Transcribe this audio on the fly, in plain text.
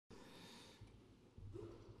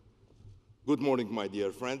Good morning, my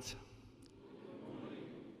dear friends.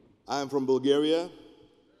 I am from Bulgaria,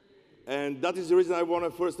 and that is the reason I want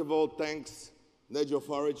to first of all thank Nigel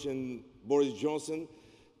Farage and Boris Johnson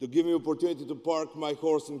to give me the opportunity to park my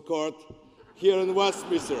horse and cart here in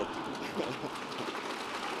Westminster.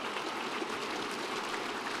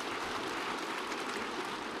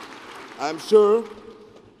 I'm sure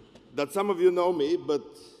that some of you know me, but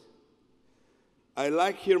I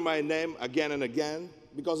like hear my name again and again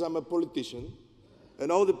because I'm a politician,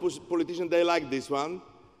 and all the politicians, they like this one.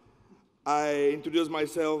 I introduce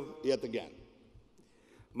myself yet again.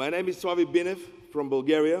 My name is Slavi Binev from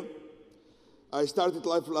Bulgaria. I started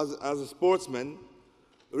life as a sportsman,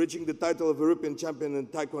 reaching the title of European champion in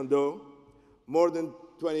Taekwondo more than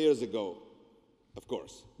 20 years ago, of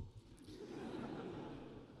course.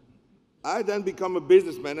 I then became a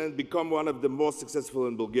businessman and become one of the most successful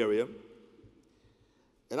in Bulgaria.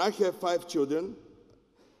 And I have 5 children,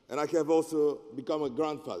 and I have also become a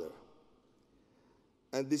grandfather.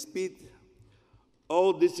 And despite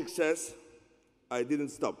all this success, I didn't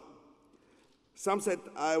stop. Some said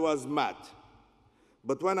I was mad,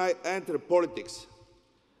 but when I entered politics,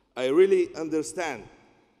 I really understand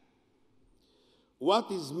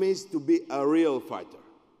what it means to be a real fighter.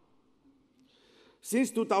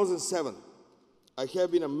 Since 2007, I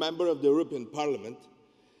have been a member of the European Parliament,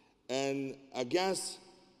 and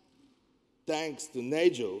thanks to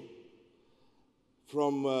Nigel,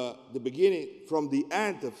 from the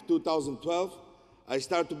end of 2012, I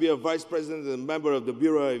started to be a vice president and a member of the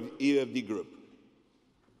Bureau of EFD group.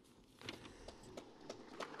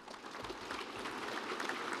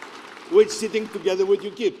 Which sitting together with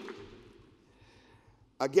UKIP.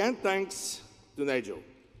 Again, thanks to Nigel.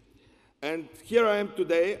 And here I am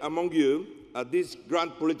today among you at this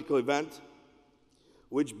grand political event,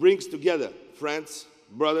 which brings together friends,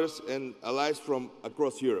 brothers, and allies from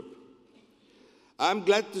across Europe. I'm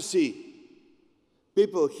glad to see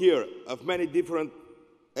people here of many different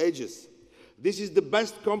ages. This is the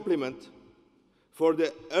best compliment for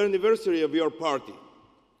the anniversary of your party.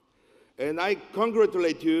 And I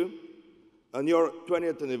congratulate you on your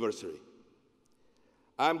 20th anniversary.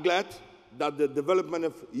 I'm glad that the development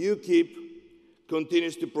of UKIP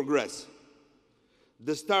continues to progress.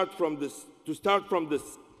 To start from the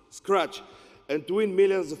scratch and to win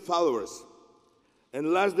millions of followers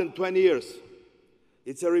in less than 20 years,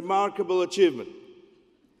 it's a remarkable achievement.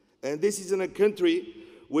 And this is in a country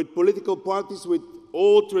with political parties with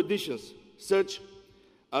old traditions, such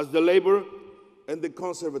as the Labour and the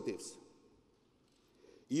Conservatives.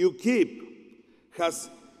 UKIP has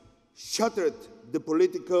shattered the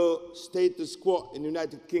political status quo in the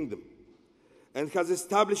United Kingdom and has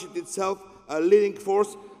established itself a leading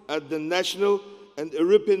force at the national and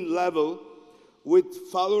European level with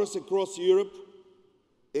followers across Europe,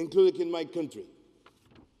 including in my country.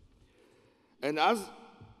 And as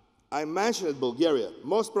I mentioned Bulgaria,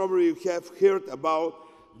 most probably you have heard about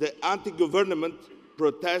the anti-government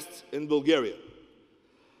protests in Bulgaria.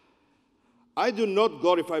 I do not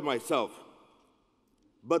glorify myself,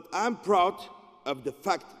 but I'm proud of the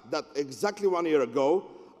fact that exactly 1 year ago,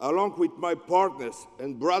 along with my partners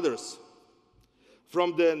and brothers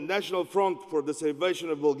from the National Front for the Salvation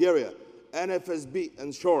of Bulgaria, NFSB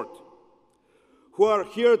in short, who are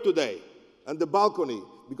here today on the balcony,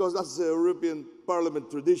 because that's the European Parliament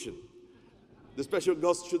tradition. The special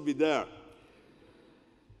guest should be there.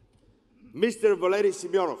 Mr. Valery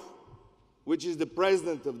Semyonov, which is the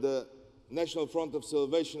president of the National Front of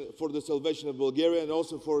Salvation for the Salvation of Bulgaria and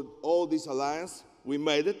also for all this alliance, we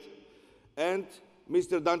made it, and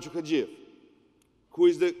Mr. Dancho Hadziev, who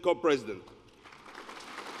is the co-president.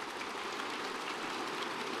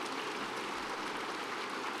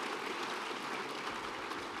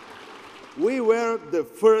 We were the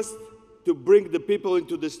first to bring the people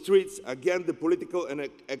into the streets against the political and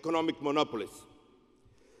economic monopolies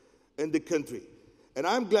in the country. And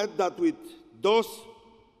I'm glad that with those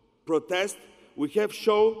protests, we have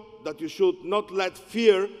shown that you should not let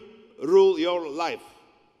fear rule your life.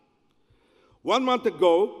 1 month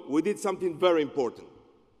ago, we did something very important.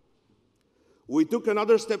 We took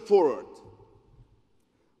another step forward.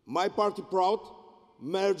 My party, Proud,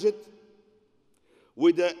 merged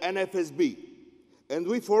with the NFSB, and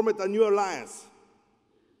we formed a new alliance,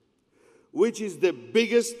 which is the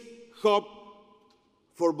biggest hope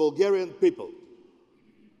for Bulgarian people.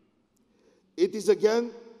 It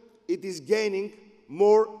is gaining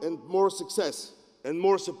more and more success and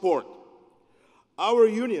more support. Our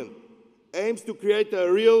union aims to create a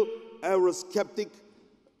real Eurosceptic,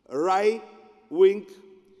 right-wing,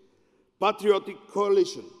 patriotic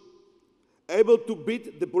coalition, able to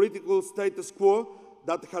beat the political status quo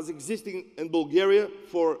that has existed in Bulgaria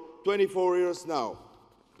for 24 years now,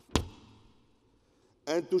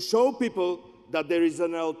 and to show people that there is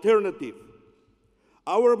an alternative.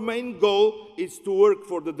 Our main goal is to work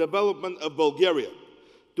for the development of Bulgaria,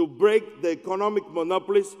 to break the economic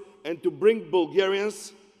monopolies and to bring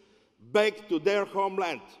Bulgarians back to their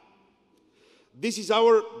homeland. This is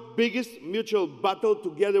our biggest mutual battle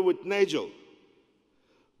together with Nigel.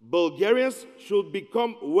 Bulgarians should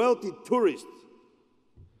become wealthy tourists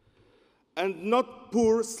and not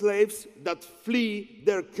poor slaves that flee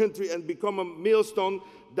their country and become a millstone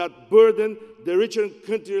that burden the richer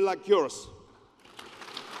country like yours.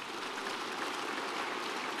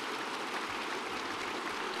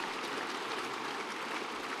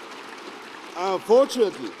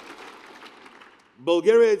 Unfortunately,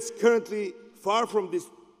 Bulgaria is currently far from this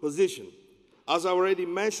position. As I already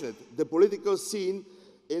mentioned, the political scene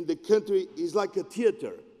in the country is like a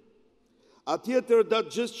theater that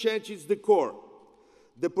just changes the core.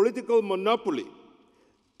 The political monopoly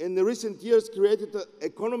in the recent years created an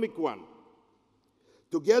economic one.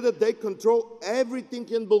 Together they control everything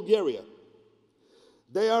in Bulgaria.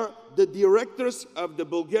 They are the directors of the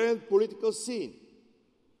Bulgarian political scene.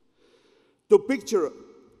 To picture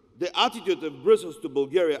the attitude of Brussels to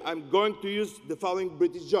Bulgaria, I'm going to use the following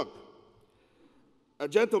British joke. A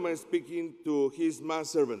gentleman speaking to his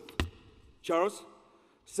manservant. Charles,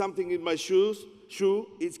 something in my shoe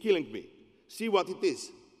is killing me. See what it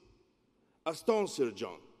is. A stone, Sir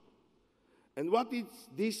John. And what is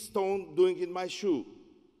this stone doing in my shoe?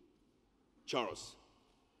 Charles.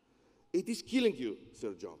 It is killing you,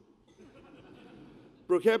 Sir John.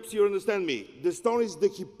 Perhaps you understand me. The stone is the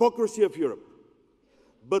hypocrisy of Europe.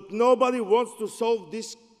 But nobody wants to solve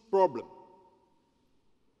this problem.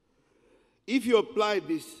 If you apply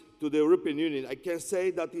this to the European Union, I can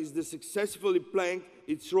say that it is successfully playing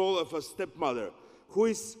its role of a stepmother, who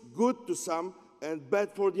is good to some and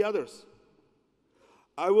bad for the others.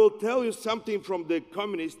 I will tell you something from the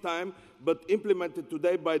communist time, but implemented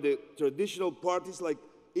today by the traditional parties like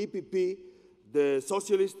EPP, the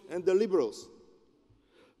Socialists, and the Liberals.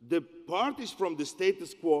 The parties from the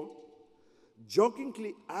status quo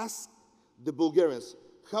jokingly ask the Bulgarians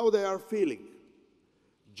how they are feeling.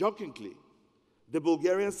 Jokingly, the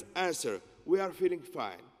Bulgarians answer, "We are feeling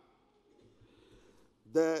fine."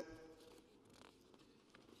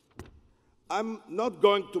 I'm not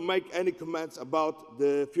going to make any comments about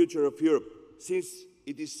the future of Europe, since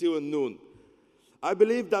it is still unknown. I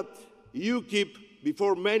believe that UKIP,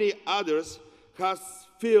 before many others, has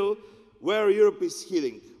feel where Europe is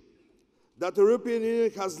heading, that the European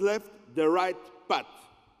Union has left the right path.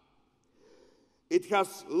 It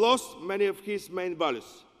has lost many of its main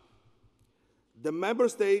values. The member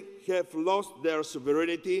states have lost their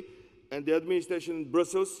sovereignty, and the administration in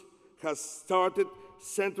Brussels has started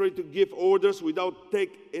centrally to give orders without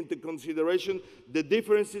taking into consideration the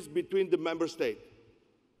differences between the member states.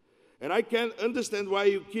 And I can understand why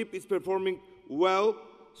UKIP is performing well,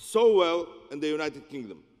 so well, in the United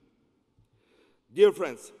Kingdom. Dear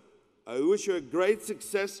friends, I wish you a great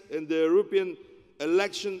success in the European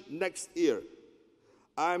election next year.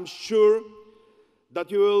 I'm sure that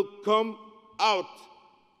you will come out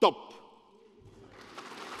top.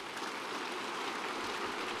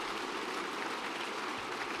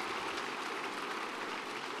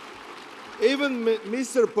 Even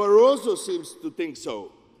Mr. Barroso seems to think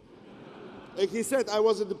so. And he said, I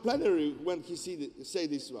was at the plenary when he said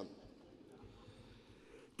this one.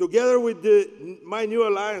 Together with my new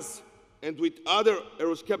alliance and with other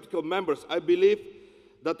Eurosceptical members, I believe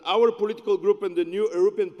that our political group in the new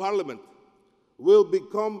European Parliament will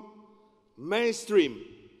become mainstream.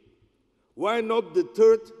 Why not the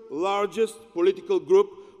third largest political group,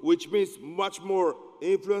 which means much more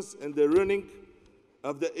influence in the running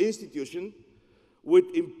of the institution, with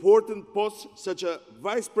important posts such as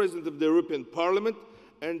Vice President of the European Parliament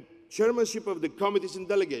and chairmanship of the committees and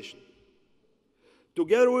delegation.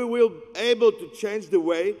 Together we will be able to change the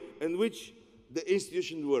way in which the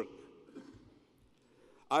institutions work.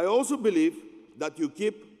 I also believe that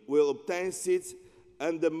UKIP will obtain seats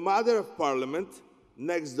in the Mother of Parliament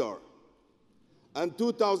next door in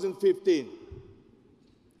 2015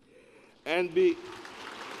 and be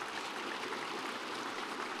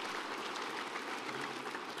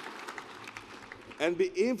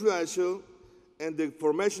influential in the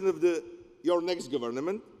formation of your next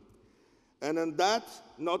government. And on that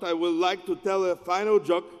note, I would like to tell a final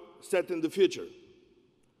joke set in the future.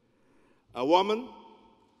 A woman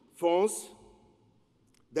phones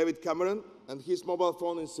David Cameron and his mobile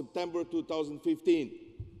phone in September 2015.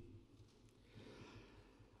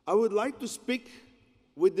 I would like to speak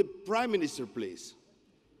with the Prime Minister, please.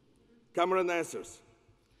 Cameron answers,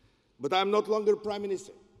 but I'm not longer Prime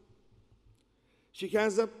Minister. She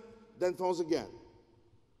hands up, then phones again.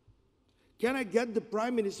 Can I get the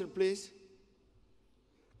Prime Minister, please?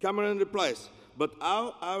 Cameron replies, but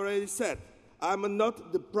I already said, I'm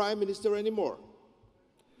not the Prime Minister anymore.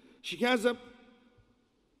 She hands up,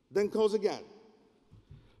 then calls again.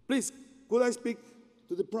 Please, could I speak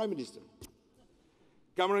to the Prime Minister?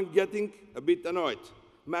 Cameron getting a bit annoyed.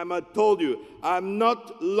 Ma'am, I told you, I'm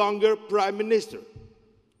not longer Prime Minister.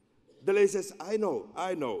 The lady says, I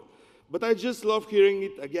know, but I just love hearing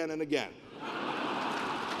it again and again.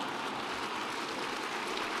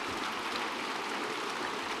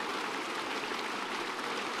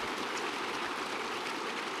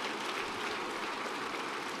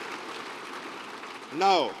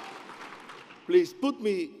 Now, please put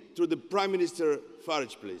me through the Prime Minister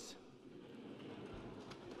Farage, please.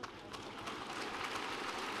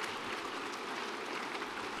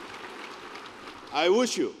 I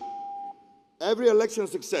wish you every election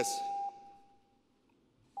success.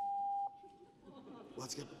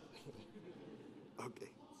 What's happening? Okay.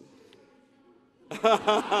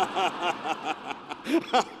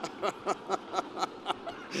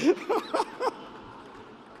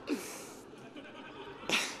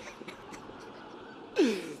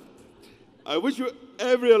 I wish you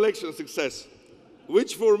every election success,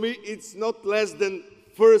 which for me it's not less than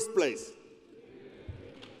first place.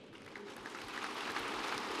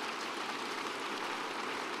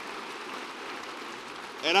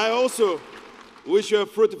 And I also wish you a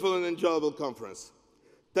fruitful and enjoyable conference.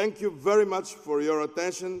 Thank you very much for your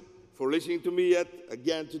attention, for listening to me yet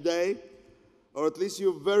again today, or at least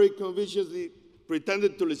you very conveniently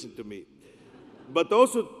pretended to listen to me. But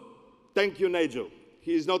also, thank you, Nigel.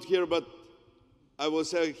 He is not here, but I will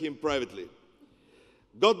say him privately.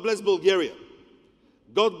 God bless Bulgaria.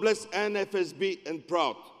 God bless NFSB and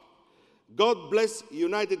Proud. God bless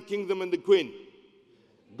United Kingdom and the Queen.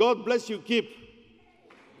 God bless UKIP.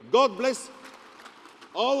 God bless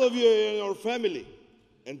all of you and your family.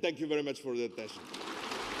 And thank you very much for the attention.